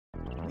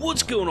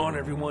What's going on,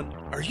 everyone?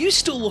 Are you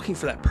still looking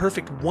for that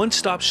perfect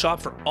one-stop shop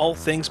for all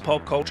things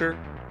pop culture?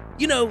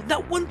 You know,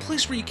 that one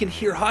place where you can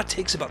hear hot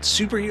takes about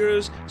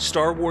superheroes,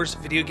 Star Wars,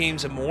 video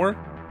games, and more?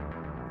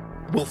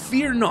 Well,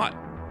 fear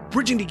not.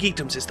 Bridging the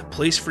Geekdoms is the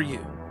place for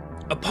you.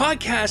 A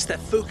podcast that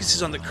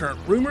focuses on the current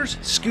rumors,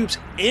 scoops,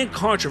 and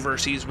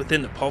controversies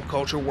within the pop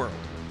culture world.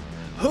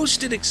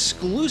 Hosted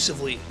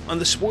exclusively on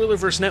the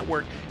Spoilerverse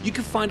Network, you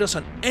can find us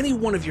on any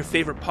one of your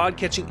favorite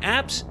podcatching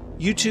apps,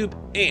 YouTube,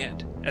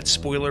 and at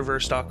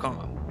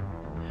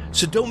Spoilerverse.com.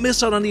 So don't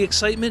miss out on the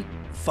excitement.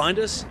 Find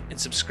us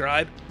and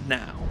subscribe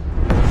now.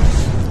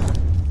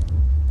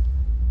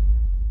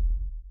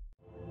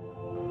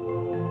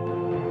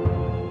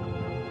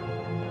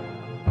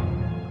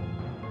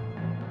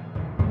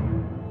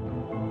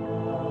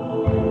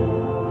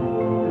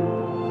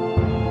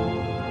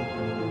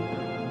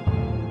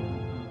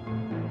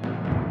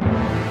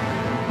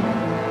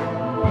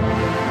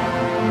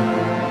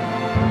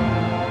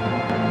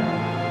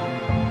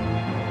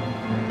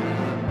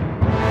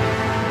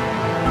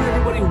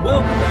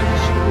 Welcome back to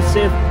Shootin the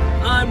Sith.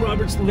 I'm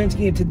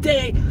Slavinsky, and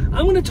today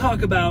I'm going to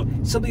talk about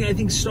something I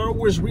think Star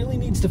Wars really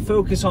needs to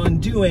focus on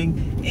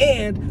doing,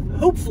 and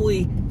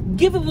hopefully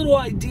give a little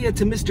idea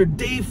to Mr.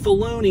 Dave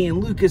Filoni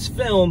and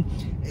Lucasfilm,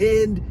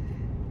 and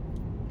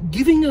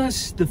giving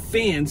us, the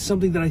fans,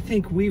 something that I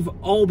think we've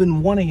all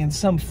been wanting in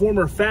some form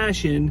or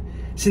fashion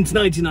since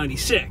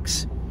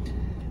 1996.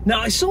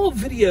 Now, I saw a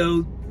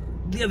video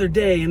the other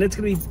day, and it's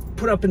going to be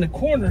put up in the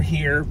corner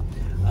here,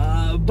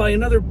 by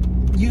another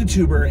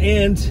YouTuber,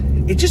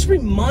 and it just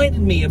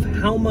reminded me of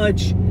how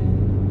much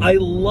I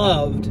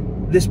loved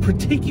this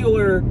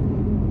particular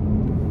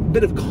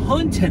bit of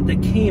content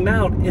that came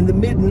out in the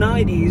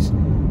mid-90s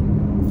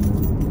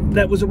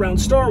that was around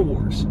Star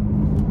Wars.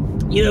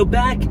 You know,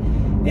 back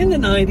in the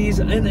 90s,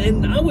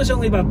 and I was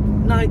only about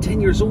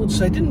 9-10 years old,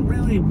 so I didn't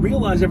really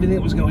realize everything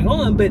that was going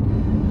on, but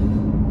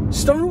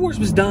Star Wars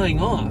was dying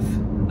off.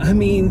 I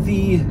mean,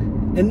 the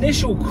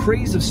initial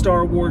craze of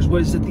Star Wars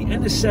was at the end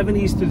of the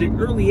 70s through the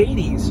early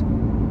 80s.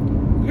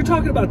 You're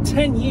talking about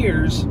 10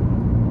 years,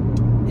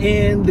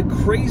 and the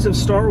craze of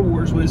Star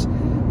Wars was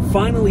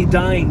finally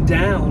dying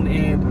down,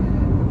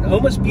 and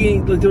almost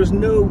being like there was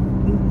no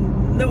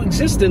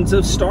existence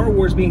of Star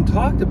Wars being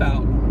talked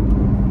about.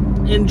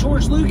 And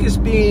George Lucas,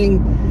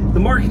 being the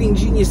marketing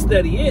genius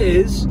that he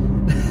is,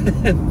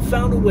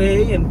 found a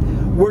way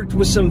and worked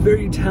with some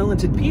very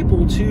talented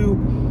people to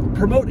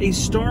promote a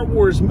Star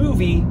Wars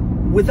movie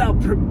without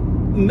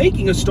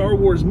making a Star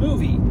Wars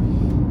movie.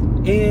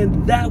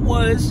 And that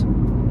was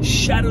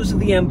Shadows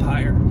of the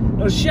Empire.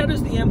 Now,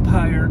 Shadows of the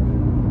Empire,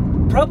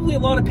 probably a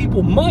lot of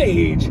people my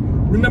age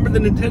remember the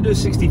Nintendo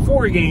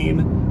 64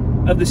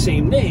 game of the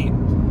same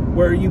name,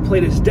 where you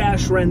played as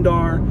Dash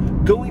Rendar,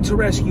 going to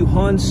rescue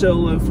Han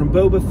Solo from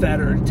Boba Fett,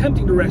 or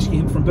attempting to rescue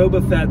him from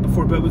Boba Fett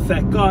before Boba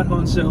Fett got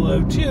Han Solo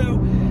to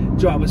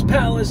Jabba's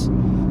palace,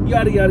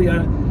 yada yada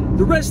yada.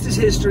 The rest is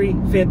history.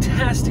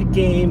 Fantastic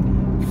game.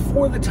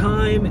 For the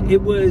time,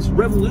 it was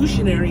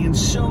revolutionary in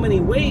so many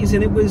ways,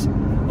 and it was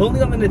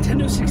only on the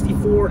Nintendo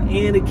 64,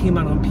 and it came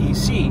out on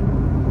PC.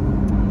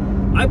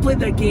 I played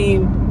that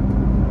game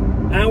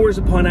hours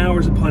upon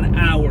hours upon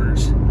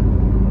hours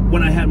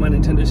when I had my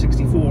Nintendo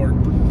 64,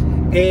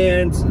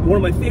 and one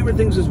of my favorite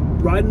things was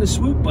riding the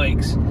swoop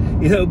bikes.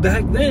 You know,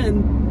 back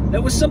then,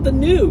 that was something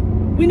new.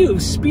 We knew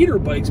of speeder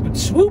bikes, but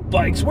swoop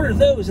bikes, what are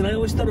those? And I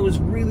always thought it was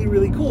really,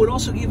 really cool. It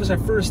also gave us our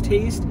first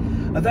taste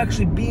of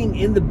actually being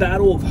in the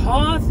Battle of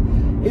Hoth.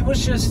 It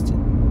was just,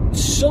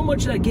 so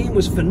much of that game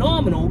was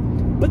phenomenal.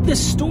 But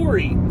this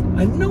story,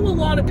 I know a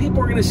lot of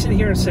people are going to sit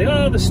here and say,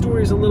 oh, the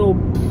story's a little,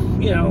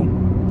 you know,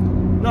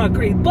 not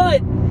great.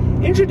 But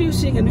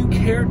introducing a new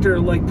character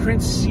like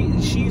Prince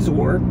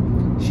Caesar,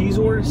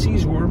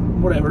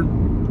 whatever.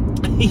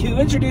 You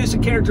introduce a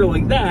character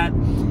like that,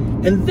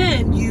 and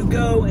then you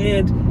go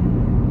and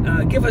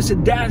give us a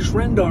Dash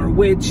Rendar,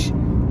 which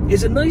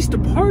is a nice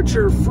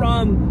departure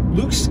from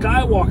Luke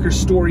Skywalker's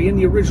story in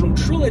the original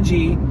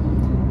trilogy,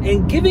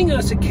 and giving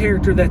us a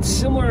character that's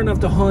similar enough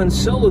to Han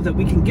Solo that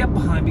we can get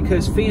behind,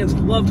 because fans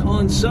loved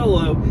Han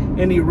Solo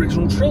in the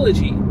original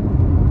trilogy.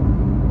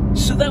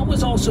 So that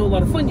was also a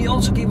lot of fun. You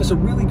also gave us a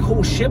really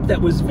cool ship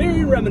that was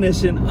very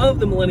reminiscent of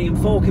the Millennium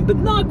Falcon, but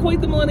not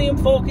quite the Millennium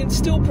Falcon,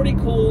 still pretty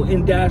cool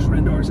in Dash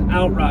Rendar's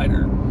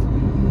Outrider.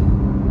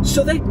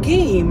 So that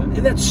game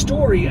and that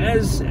story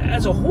as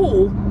a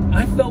whole,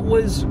 I felt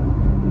was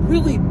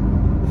really,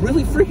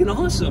 really freaking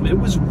awesome. It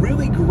was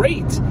really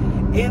great.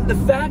 And the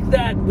fact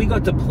that we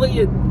got to play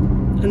it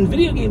in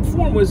video game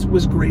form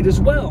was great as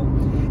well.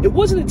 It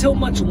wasn't until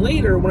much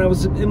later, when I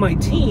was in my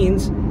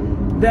teens,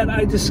 that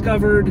I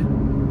discovered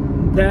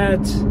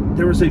that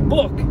there was a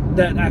book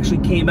that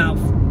actually came out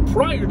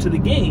prior to the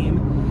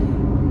game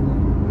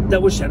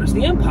that was Shadows of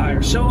the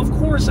Empire. So of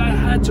course I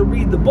had to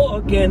read the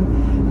book,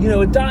 and you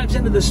know, it dives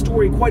into the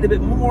story quite a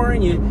bit more,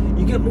 and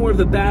you get more of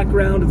the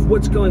background of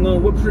what's going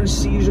on, what Prince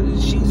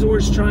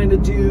Caesar's trying to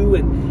do,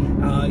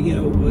 and you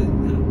know,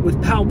 with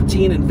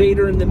Palpatine and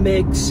Vader in the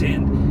mix,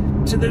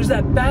 and so there's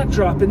that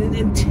backdrop. And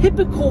in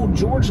typical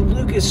George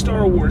Lucas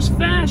Star Wars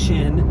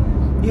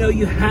fashion, you know,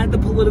 you had the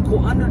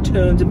political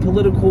undertones and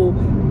political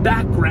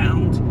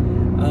background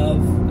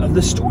of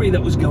the story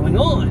that was going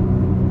on.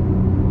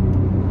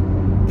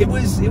 It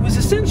was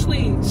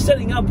essentially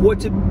setting up what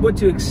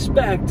to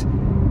expect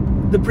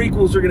the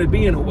prequels are going to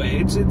be in a way.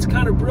 It's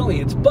kind of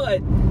brilliant.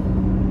 But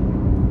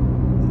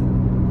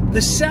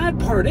the sad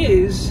part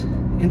is,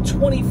 in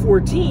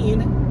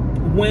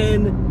 2014,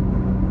 when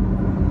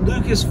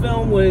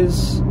Lucasfilm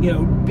was, you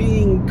know,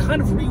 being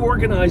kind of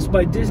reorganized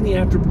by Disney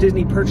after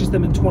Disney purchased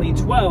them in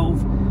 2012,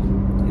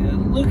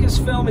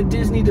 Lucasfilm and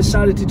Disney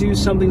decided to do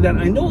something that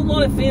I know a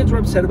lot of fans were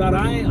upset about,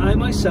 I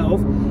myself,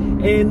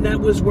 and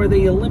that was where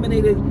they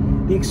eliminated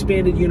the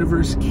expanded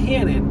universe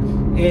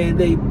canon. And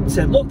they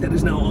said, look, that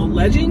is now all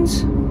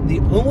Legends. The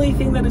only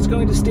thing that is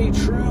going to stay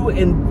true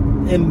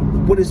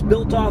and what is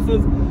built off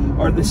of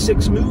are the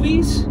 6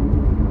 movies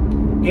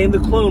and the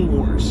Clone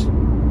Wars.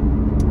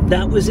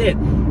 That was it.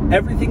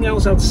 Everything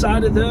else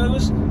outside of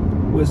those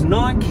was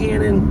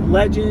non-canon,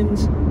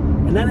 Legends,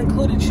 and that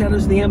included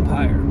Shadows of the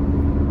Empire.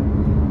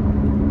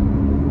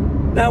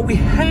 Now, we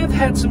have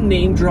had some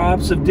name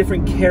drops of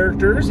different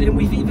characters, and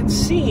we've even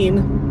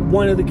seen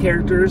one of the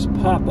characters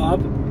pop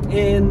up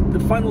in the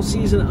final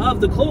season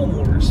of the Clone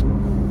Wars.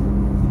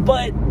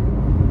 But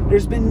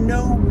there's been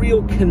no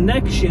real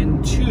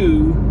connection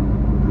to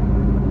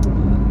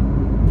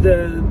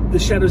the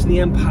Shadows of the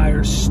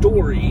Empire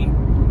story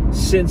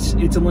since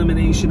its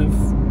elimination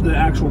of the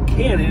actual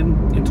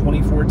canon in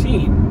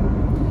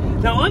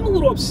 2014. Now, I'm a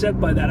little upset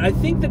by that. I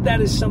think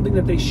that is something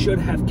that they should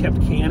have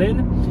kept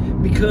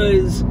canon,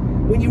 because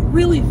when you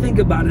really think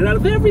about it, out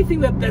of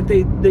everything that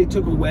they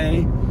took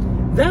away,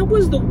 that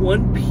was the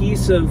one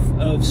piece of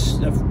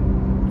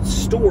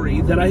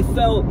story that I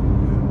felt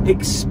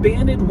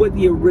expanded what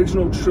the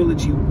original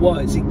trilogy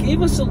was. It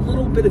gave us a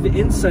little bit of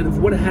insight of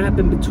what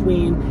happened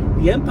between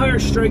The Empire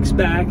Strikes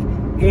Back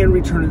and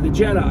Return of the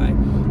Jedi,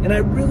 and I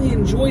really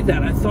enjoyed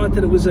that. I thought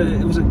that it was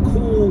a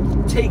cool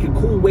take, a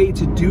cool way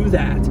to do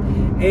that,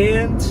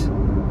 and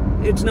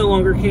it's no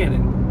longer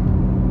canon.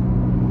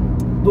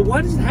 But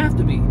why does it have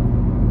to be?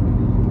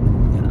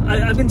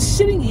 I've been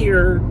sitting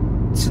here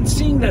since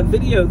seeing that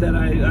video that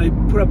I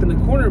put up in the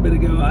corner a bit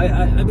ago.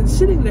 I've been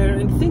sitting there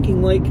and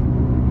thinking, like,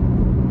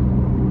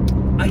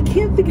 I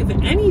can't think of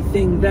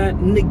anything that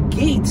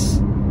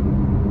negates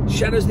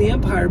Shadows of the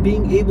Empire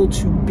being able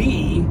to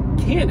be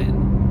canon.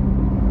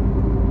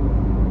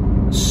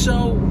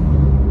 So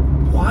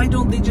why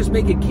don't they just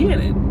make it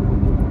canon?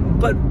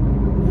 But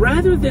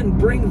rather than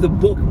bring the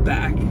book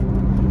back,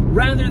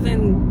 rather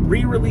than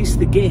re-release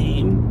the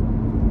game,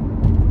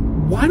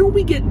 why don't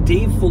we get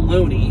Dave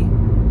Filoni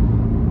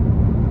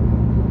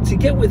to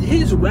get with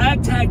his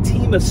ragtag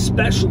team of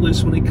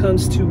specialists when it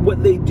comes to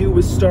what they do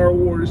with Star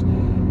Wars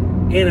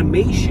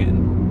animation,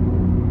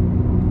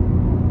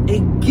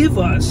 and give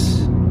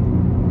us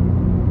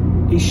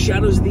a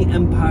Shadows of the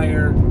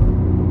Empire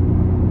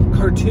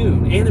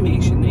cartoon,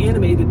 animation,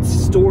 animated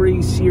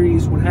story,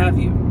 series, what have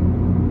you.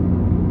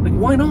 Like,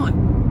 why not?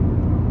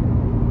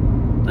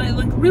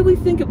 Like, really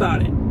think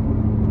about it.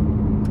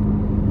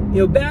 You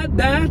know, Bad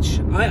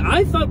Batch,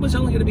 I thought was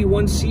only going to be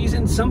 1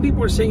 season. Some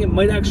people are saying it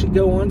might actually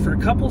go on for a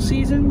couple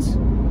seasons.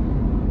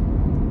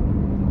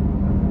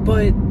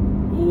 But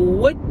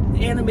what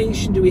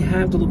animation do we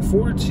have to look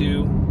forward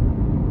to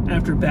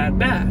after Bad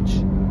Batch?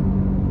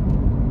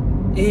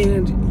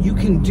 And you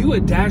can do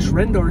a Dash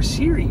Rendar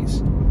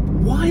series.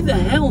 Why the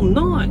hell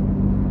not?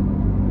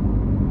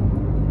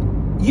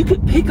 You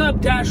could pick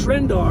up Dash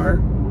Rendar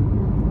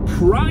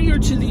prior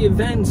to the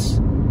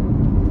events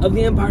of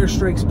The Empire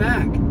Strikes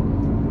Back.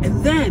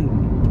 And then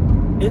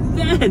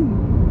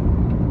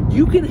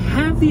you can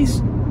have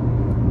these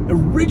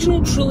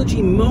original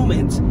trilogy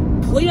moments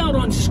play out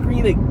on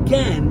screen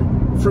again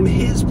from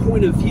his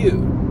point of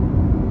view.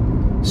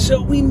 So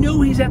we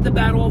know he's at the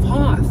Battle of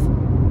Hoth.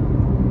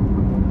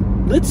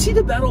 Let's see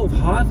the Battle of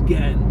Hoth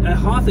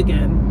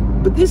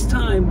again, but this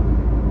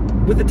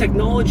time with the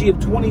technology of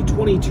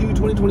 2022,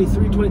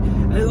 2023,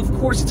 and of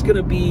course it's going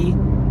to be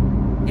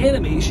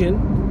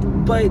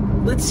animation, but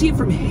let's see it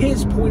from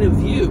his point of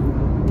view.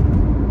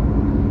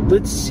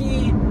 Let's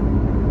see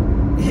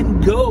him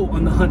go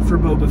on the hunt for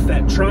Boba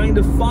Fett, trying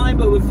to find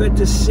Boba Fett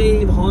to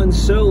save Han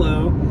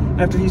Solo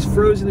after he's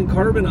frozen in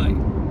carbonite.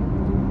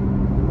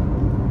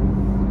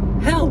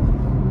 Hell,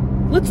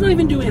 let's not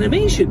even do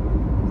animation.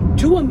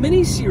 Do a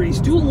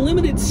mini-series, do a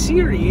limited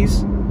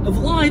series of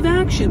live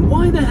action.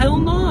 Why the hell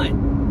not?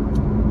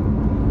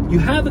 You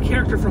have a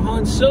character for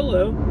Han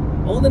Solo,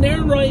 Alden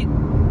Ehrenreich,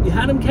 you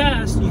had him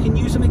cast, you can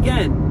use him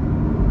again.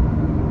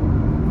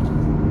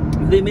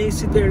 They may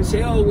sit there and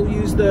say, oh, we'll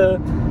use the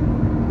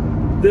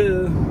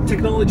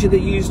technology they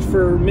used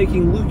for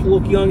making Luke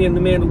look young in The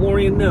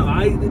Mandalorian. No,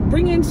 I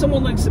bring in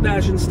someone like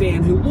Sebastian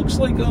Stan who looks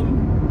like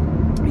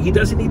him. He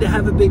doesn't need to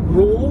have a big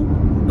role,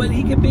 but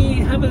he could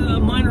have a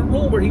minor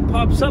role where he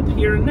pops up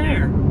here and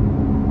there.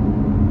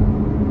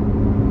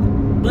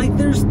 Like,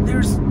 there's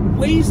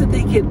ways that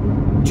they could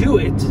do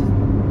it,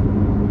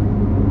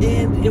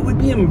 and it would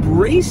be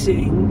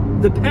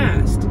embracing the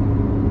past.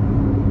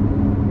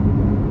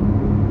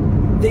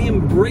 they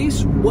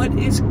embrace what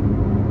has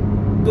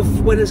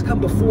come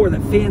before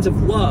that fans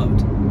have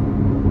loved,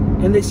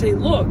 and they say,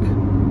 look,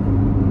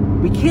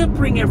 we can't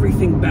bring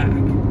everything back,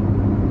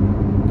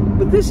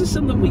 but this is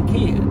something we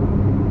can.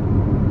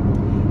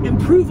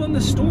 Improve on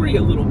the story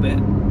a little bit.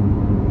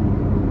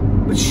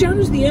 But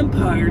Shadows of the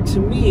Empire, to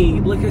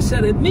me, like I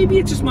said, maybe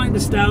it's just my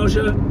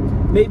nostalgia.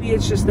 Maybe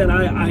it's just that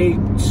I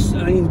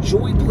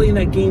enjoyed playing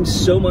that game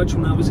so much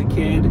when I was a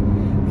kid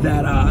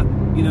that,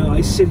 you know,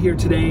 I sit here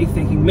today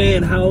thinking,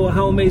 man,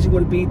 how amazing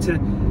would it be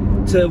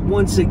to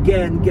once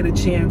again get a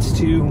chance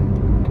to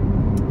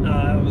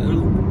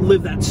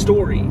live that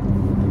story.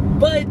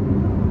 But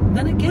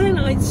then again,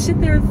 I sit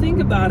there and think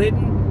about it,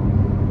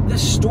 and the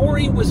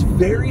story was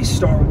very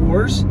Star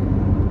Wars.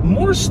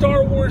 More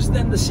Star Wars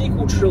than the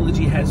sequel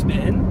trilogy has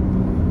been.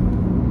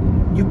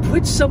 You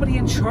put somebody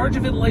in charge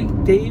of it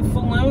like Dave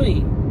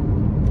Filoni.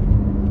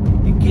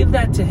 You give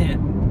that to him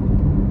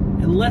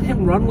and let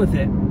him run with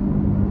it.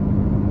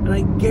 And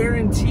I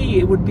guarantee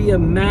it would be a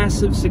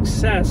massive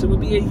success. It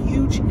would be a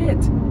huge hit.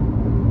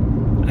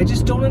 I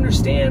just don't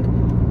understand.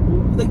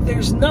 Like,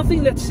 there's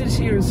nothing that sits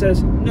here and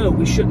says, no,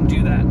 we shouldn't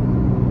do that.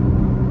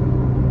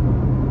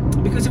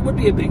 Because it would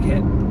be a big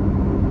hit.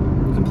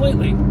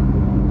 Completely.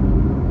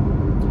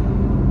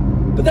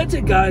 But that's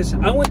it, guys.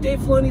 I want Dave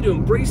Filoni to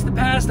embrace the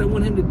past. I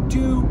want him to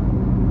do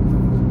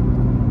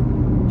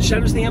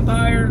Shadows of the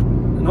Empire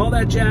and all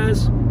that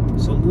jazz.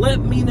 So let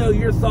me know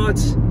your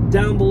thoughts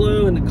down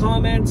below in the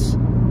comments.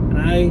 And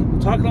I will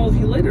talk to all of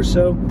you later.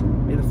 So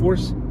may the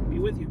Force